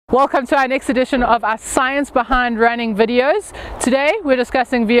Welcome to our next edition of our Science Behind Running videos. Today we're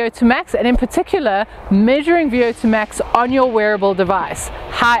discussing VO₂ Max, and in particular measuring VO₂ Max on your wearable device.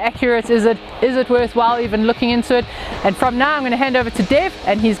 How accurate is it? Is it worthwhile even looking into it? And from now I'm going to hand over to Dev,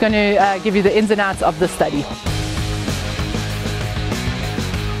 and he's going to give you the ins and outs of the study.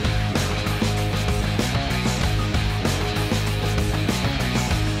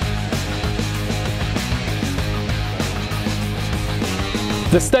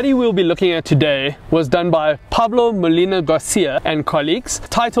 The study we'll be looking at today was done by Pablo Molina Garcia and colleagues,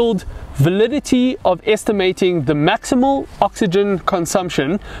 titled Validity of Estimating the Maximal Oxygen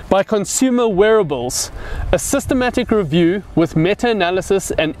Consumption by Consumer Wearables, a systematic review with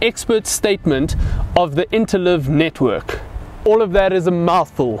meta-analysis and expert statement of the Interlive network. All of that is a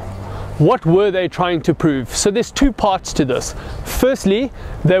mouthful. What were they trying to prove? So there's two parts to this. Firstly,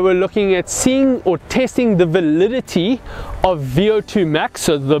 they were looking at seeing or testing the validity of VO₂ Max,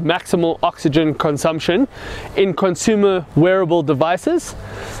 so the maximal oxygen consumption, in consumer wearable devices.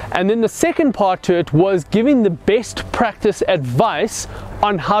 And then the second part to it was giving the best practice advice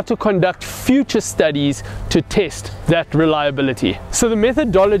on how to conduct future studies to test that reliability. So the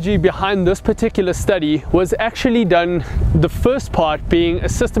methodology behind this particular study was actually done, the first part being a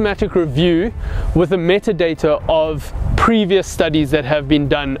systematic review with the metadata of previous studies that have been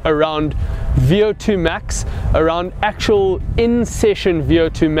done around VO₂ Max, around actual in-session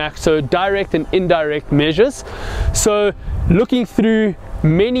VO₂ Max, so direct and indirect measures. So looking through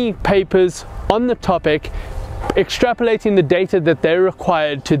many papers on the topic, extrapolating the data that they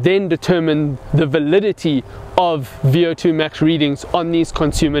required to then determine the validity of VO₂ Max readings on these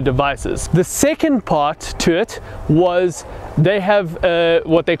consumer devices. The second part to it was they have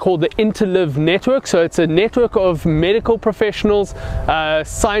what they call the Interlive network. So it's a network of medical professionals,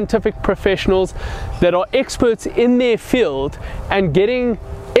 scientific professionals that are experts in their field, and getting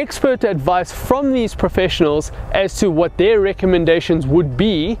expert advice from these professionals as to what their recommendations would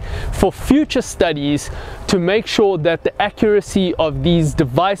be for future studies to make sure that the accuracy of these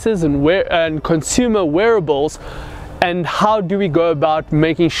devices and consumer wearables, and how do we go about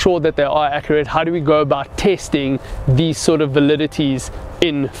making sure that they are accurate, how do we go about testing these sort of validities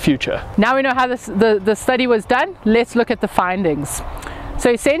in future. Now we know how the study was done, let's look at the findings. So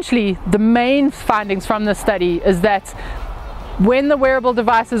essentially the main findings from the study is that when the wearable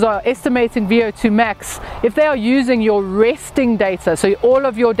devices are estimating VO₂ Max, if they are using your resting data, so all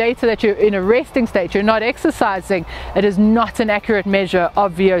of your data that you're in a resting state, you're not exercising, it is not an accurate measure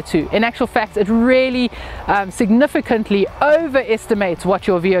of VO₂. In actual fact, it really significantly overestimates what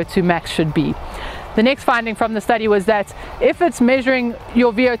your VO₂ Max should be. The next finding from the study was that if it's measuring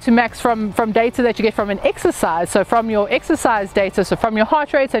your VO₂ Max from data that you get from an exercise, so from your exercise data, so from your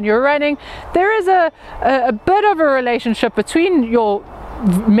heart rate and your running, there is a bit of a relationship between your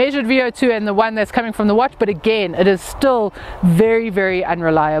measured VO₂ and the one that's coming from the watch, but again, it is still very, very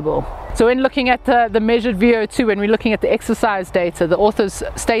unreliable. So when looking at the measured VO₂, when we're looking at the exercise data, the authors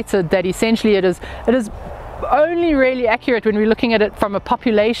stated that essentially it is only really accurate when we're looking at it from a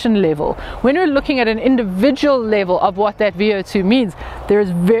population level. When we're looking at an individual level of what that VO₂ means, there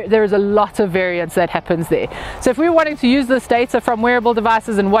is a lot of variance that happens there. So if we're wanting to use this data from wearable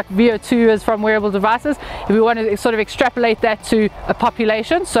devices and what VO₂ is from wearable devices, if we want to sort of extrapolate that to a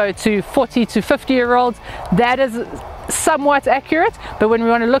population, so to 40 to 50-year-olds, that is somewhat accurate. But when we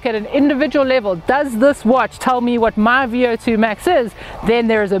want to look at an individual level, does this watch tell me what my VO₂ Max is, then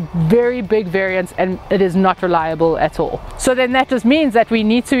there is a very big variance and it is not reliable at all. So then that just means that we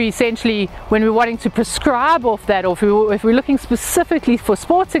need to essentially, when we're wanting to prescribe off that, or if we're looking specifically for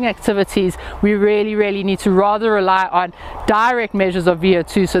sporting activities, we really need to rather rely on direct measures of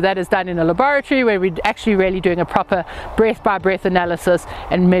VO₂. So that is done in a laboratory where we're actually really doing a proper breath by breath analysis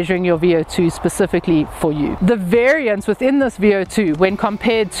and measuring your VO₂ specifically for you. The variance within this VO₂, when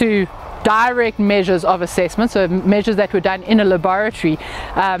compared to direct measures of assessment, so measures that were done in a laboratory,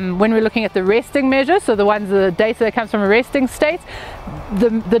 when we're looking at the resting measures, so the data that comes from a resting state,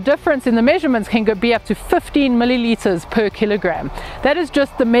 the difference in the measurements can be up to 15 milliliters per kilogram. That is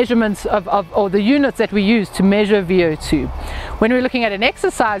just the measurements or the units that we use to measure VO₂. When we're looking at an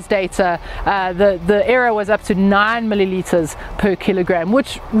exercise data, the error was up to 9 milliliters per kilogram,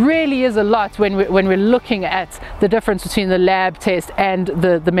 which really is a lot when we're looking at the difference between the lab test and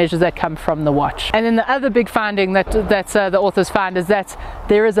the measures that come from the watch. And then the other big finding that the authors found is that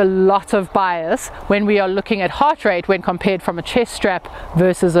there is a lot of bias when we are looking at heart rate when compared from a chest strap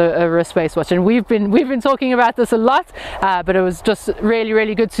versus a wrist-based watch. And we've been talking about this a lot, but it was just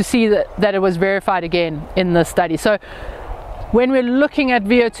really good to see that it was verified again in this study. So when we're looking at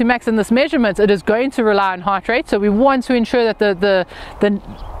VO₂ Max in this measurement, it is going to rely on heart rate, so we want to ensure that the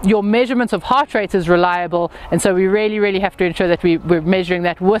your measurements of heart rate is reliable, and so we really have to ensure that we're measuring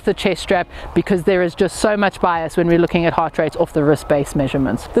that with a chest strap, because there is just so much bias when we're looking at heart rates off the wrist-based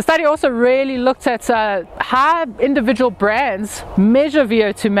measurements. The study also really looked at how individual brands measure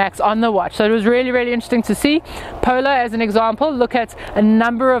VO2 max on the watch. So it was really interesting to see. Polar, as an example, look at a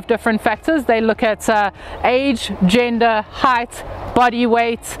number of different factors. They look at age, gender, height, body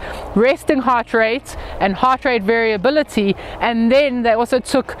weight, resting heart rate, and heart rate variability, and then they also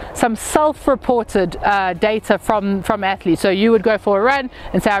took some self-reported data from athletes. So you would go for a run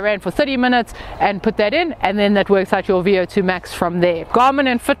and say, I ran for 30 minutes, and put that in, and then that works out your VO2 max from there. Garmin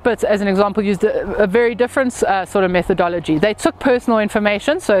and Fitbit, as an example, used a very different sort of methodology. They took personal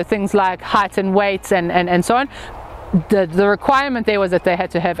information, so things like height and weight and so on. The requirement there was that they had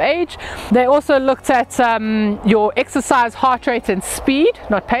to have age. They also looked at your exercise heart rate and speed,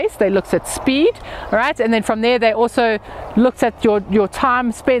 not pace. They looked at speed, all right? And then from there they also looked at your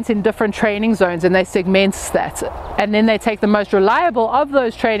time spent in different training zones, and they segment that. And then they take the most reliable of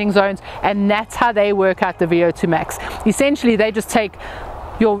those training zones, and that's how they work out the VO2 max. Essentially, they just take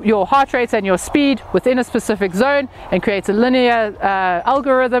your heart rate and your speed within a specific zone and create a linear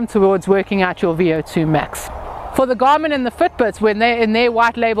algorithm towards working out your VO2 max. For the Garmin and the Fitbits, when they in their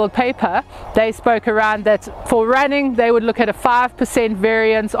white labeled paper, they spoke around that for running they would look at a 5%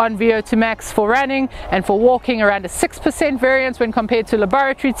 variance on VO2 max for running, and for walking around a 6% variance when compared to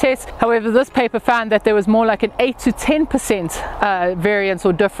laboratory tests. However, this paper found that there was more like an 8 to 10% variance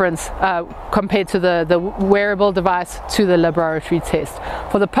or difference compared to the wearable device to the laboratory test.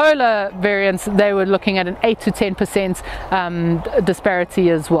 For the Polar variance, they were looking at an 8 to 10% disparity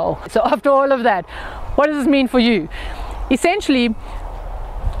as well. So after all of that, what does this mean for you? Essentially,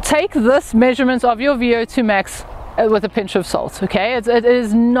 take this measurement of your VO2 max with a pinch of salt, okay? It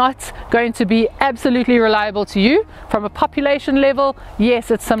is not going to be absolutely reliable to you. From a population level, yes,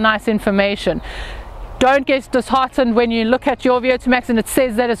 it's some nice information. Don't get disheartened when you look at your VO2 max and it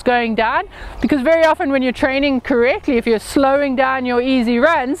says that it's going down, because very often when you're training correctly, if you're slowing down your easy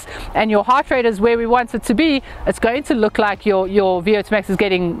runs and your heart rate is where we want it to be, it's going to look like your VO2 max is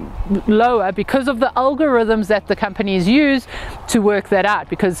getting lower because of the algorithms that the companies use to work that out,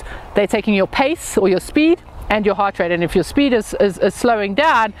 because they're taking your pace or your speed and your heart rate, and if your speed is slowing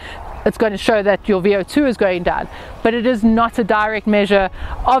down, it's going to show that your VO2 is going down. But it is not a direct measure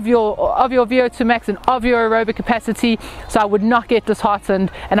of your VO2 max and of your aerobic capacity, so I would not get disheartened,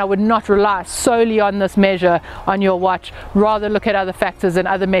 and I would not rely solely on this measure on your watch. Rather look at other factors and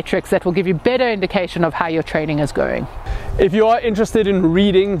other metrics that will give you better indication of how your training is going. If you are interested in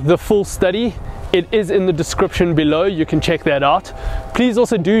reading the full study, it is in the description below. You can check that out. Please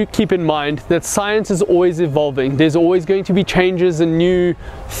also do keep in mind that science is always evolving. There's always going to be changes and new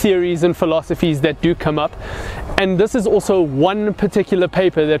theories and philosophies that do come up. And this is also one particular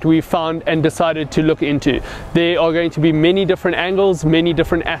paper that we found and decided to look into. There are going to be many different angles, many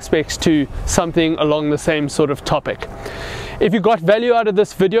different aspects to something along the same sort of topic. If you got value out of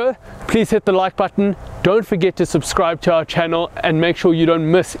this video, please hit the like button. Don't forget to subscribe to our channel and make sure you don't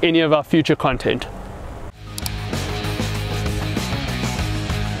miss any of our future content.